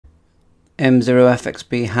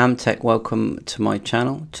M0FXB Ham Tech, welcome to my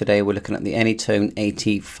channel. Today we're looking at the ANYTONE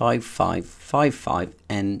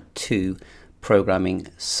AT5555N2 programming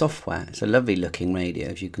software. It's a lovely looking radio,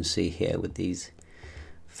 as you can see here with these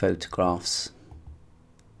photographs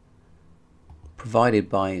provided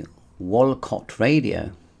by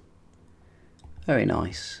WALCOTTRADIO. Very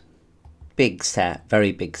nice. Big set,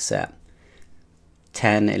 very big set.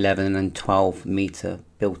 10, 11 and 12 meter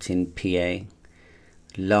built-in PA.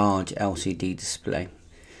 Large LCD display.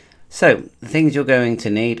 So the things you're going to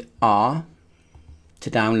need are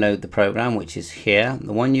to download the program, which is here.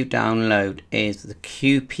 The one you download is the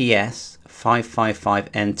CPS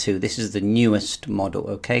 555N2. This is the newest model,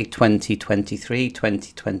 okay, 2023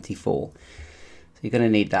 2024. So you're going to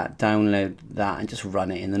need that. Download that and just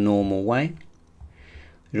run it in the normal way.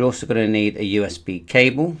 You're also going to need a USB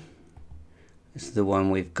cable. This is the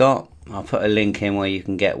one we've got. I'll put a link in where you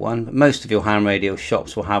can get one. But most of your ham radio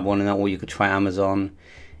shops will have one, or you could try Amazon,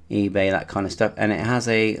 eBay, that kind of stuff. And it has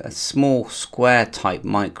a small square type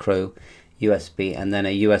micro USB and then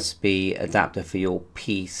a USB adapter for your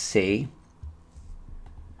PC.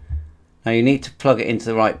 Now you need to plug it into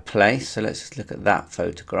the right place. So let's just look at that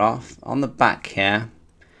photograph. On the back here,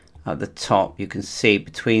 at the top, you can see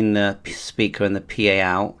between the speaker and the PA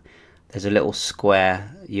out, there's a little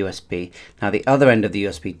square USB. Now the other end of the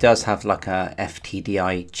USB does have like a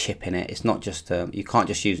FTDI chip in it. It's not just you can't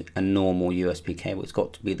just use a normal USB cable. It's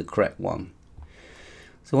got to be the correct one.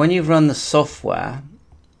 So when you've run the software,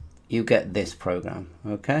 you get this program.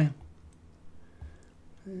 Okay.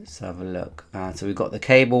 Let's have a look. So we've got the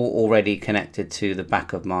cable already connected to the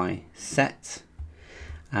back of my set,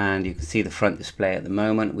 and you can see the front display at the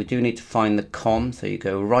moment. We do need to find the COM. So you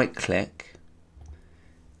go right click.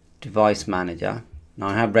 Device Manager. Now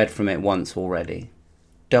I have read from it once already.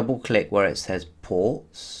 Double click where it says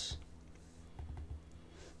ports,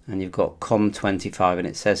 and you've got COM25, and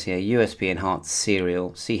it says here USB enhanced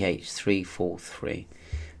serial CH343.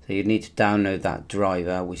 So you need to download that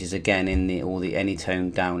driver, which is again in all the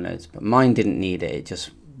ANYTONE downloads, but mine didn't need it. It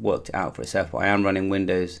just worked it out for itself. But I am running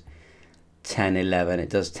Windows 10 11.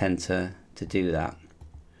 It does tend to do that.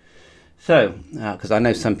 So because I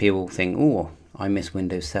know some people think, oh, I miss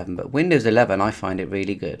Windows 7, but Windows 11 I find it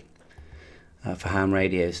really good for ham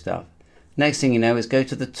radio stuff. Next thing you know is go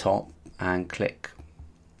to the top and click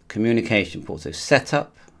communication port. So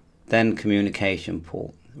setup, then communication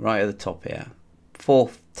port, right at the top here.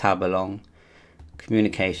 Fourth tab along,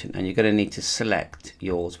 communication, and you're going to need to select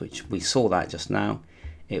yours, which we saw that just now.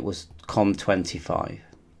 It was COM25.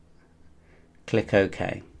 Click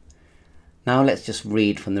OK. Now let's just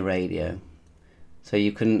read from the radio. So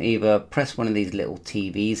you can either press one of these little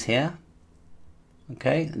TVs here.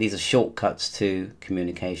 Okay, these are shortcuts to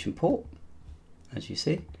communication port, as you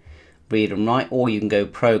see. Read and write, or you can go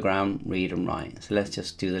program, read and write. So let's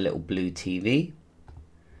just do the little blue TV.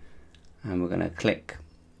 And we're going to click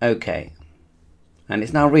OK. And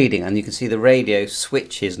it's now reading, and you can see the radio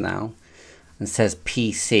switches now and says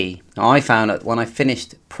PC. Now I found that when I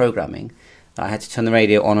finished programming, that I had to turn the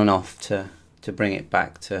radio on and off to bring it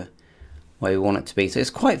back to where we want it to be. So it's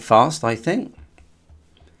quite fast, I think.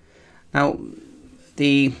 Now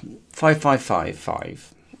the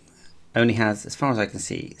 5555 only has, as far as I can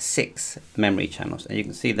see, 6 memory channels, and you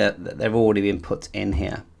can see that they've already been put in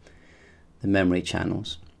here, the memory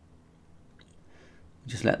channels.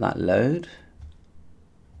 Just let that load.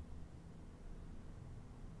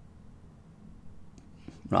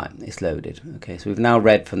 Right, it's loaded. Okay, so we've now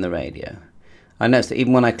read from the radio. I noticed that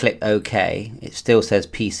even when I click OK, it still says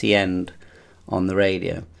PC end on the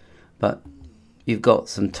radio, but you've got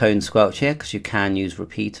some tone squelch here because you can use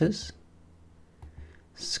repeaters.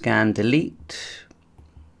 Scan delete,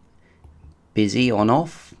 busy on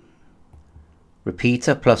off,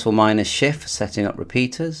 repeater plus or minus shift for setting up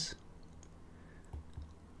repeaters.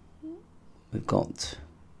 We've got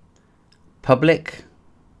public,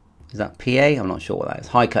 is that PA? I'm not sure what that is.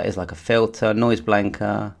 High cut is like a filter, noise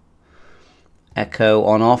blanker, echo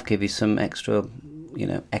on off, give you some extra, you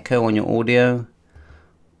know, echo on your audio,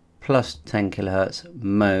 plus 10 kilohertz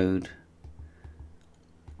mode,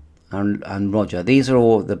 and Roger. These are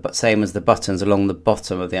all the same as the buttons along the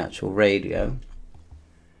bottom of the actual radio.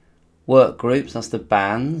 Work groups, that's the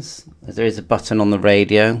bands. There is a button on the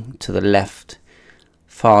radio to the left,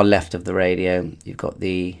 far left of the radio. You've got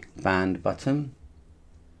the band button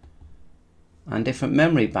and different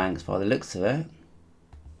memory banks by the looks of it.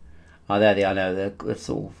 Oh, there they are. I know they're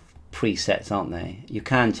sort of presets, aren't they? You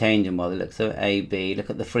can change them by the looks of it. A, B. Look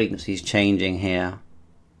at the frequencies changing here.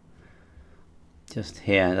 Just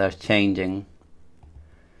here, they're changing.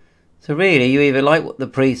 So really, you either like the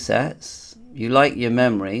presets you like your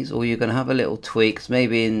memories, or you're going to have a little tweaks.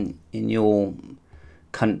 Maybe in your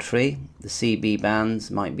country the CB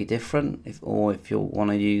bands might be different, if you want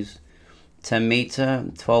to use 10 meter,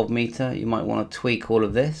 12 meter, you might want to tweak all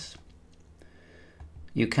of this.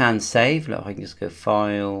 You can save. Look, I can just go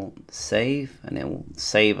file, save, and it will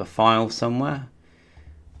save a file somewhere.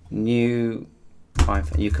 New,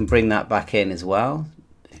 you can bring that back in as well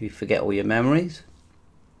if you forget all your memories.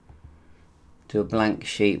 Do a blank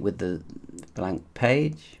sheet with the blank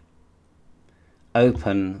page.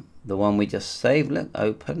 Open the one we just saved. Look,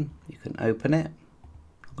 open. You can open it.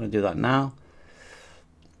 I'm going to do that now.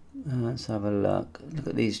 Let's have a look. Look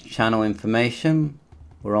at these channel information.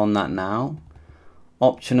 We're on that now.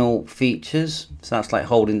 Optional features. So that's like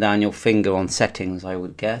holding down your finger on settings, I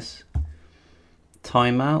would guess.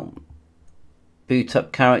 Timeout. Boot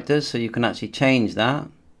up characters, so you can actually change that.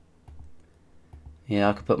 Yeah,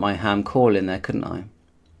 I could put my ham call in there, couldn't I?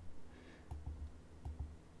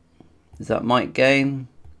 Is that mic gain?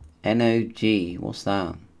 NOG, what's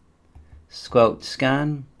that? Squelch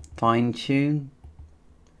scan, fine tune.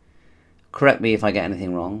 Correct me if I get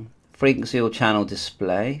anything wrong. Frequency or channel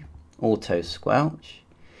display, auto squelch.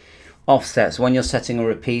 Offsets, when you're setting a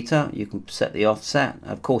repeater, you can set the offset.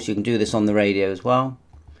 Of course, you can do this on the radio as well.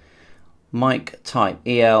 Mic type,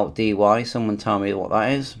 ELDY, someone tell me what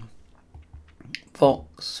that is.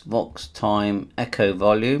 Vox time, echo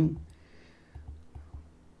volume.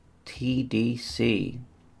 TDC.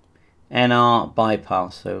 NR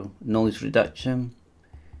bypass, so noise reduction.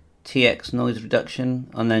 TX noise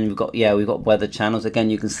reduction, and then we've got weather channels.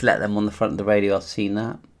 Again, you can select them on the front of the radio. I've seen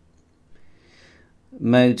that.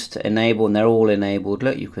 Modes to enable, and they're all enabled.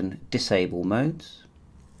 Look, you can disable modes.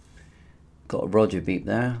 Got a Roger beep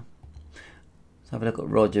there. Let's have a look at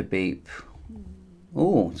Roger beep.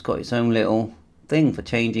 Oh, it's got its own little thing for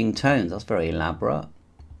changing tones. That's very elaborate.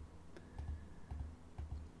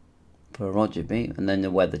 For a Roger beep, and then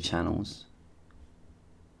the weather channels.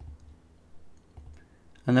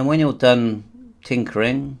 And then when you're done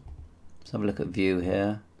tinkering, let's have a look at view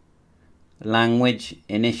here. Language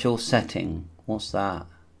initial setting. What's that?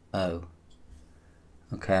 Oh.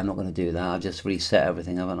 Okay, I'm not going to do that. I've just reset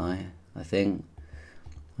everything, haven't I? I think.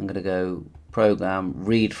 I'm going to go program,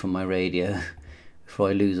 read from my radio before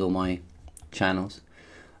I lose all my channels.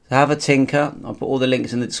 So have a tinker. I'll put all the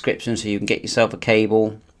links in the description so you can get yourself a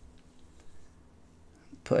cable.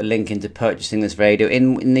 Put a link into purchasing this radio.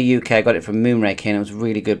 In the UK, I got it from Moonraker, and it was a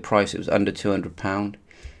really good price. It was under £200.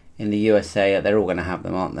 In the USA, they're all going to have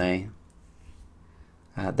them, aren't they?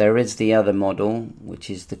 There is the other model, which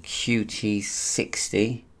is the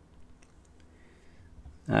QT60.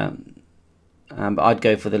 But I'd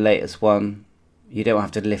go for the latest one. You don't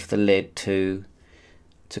have to lift the lid to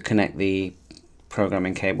connect the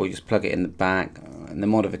programming cable. You just plug it in the back, and the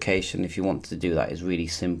modification, if you want to do that, is really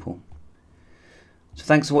simple. So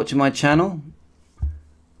thanks for watching my channel,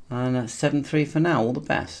 and 7.3 for now. All the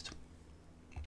best.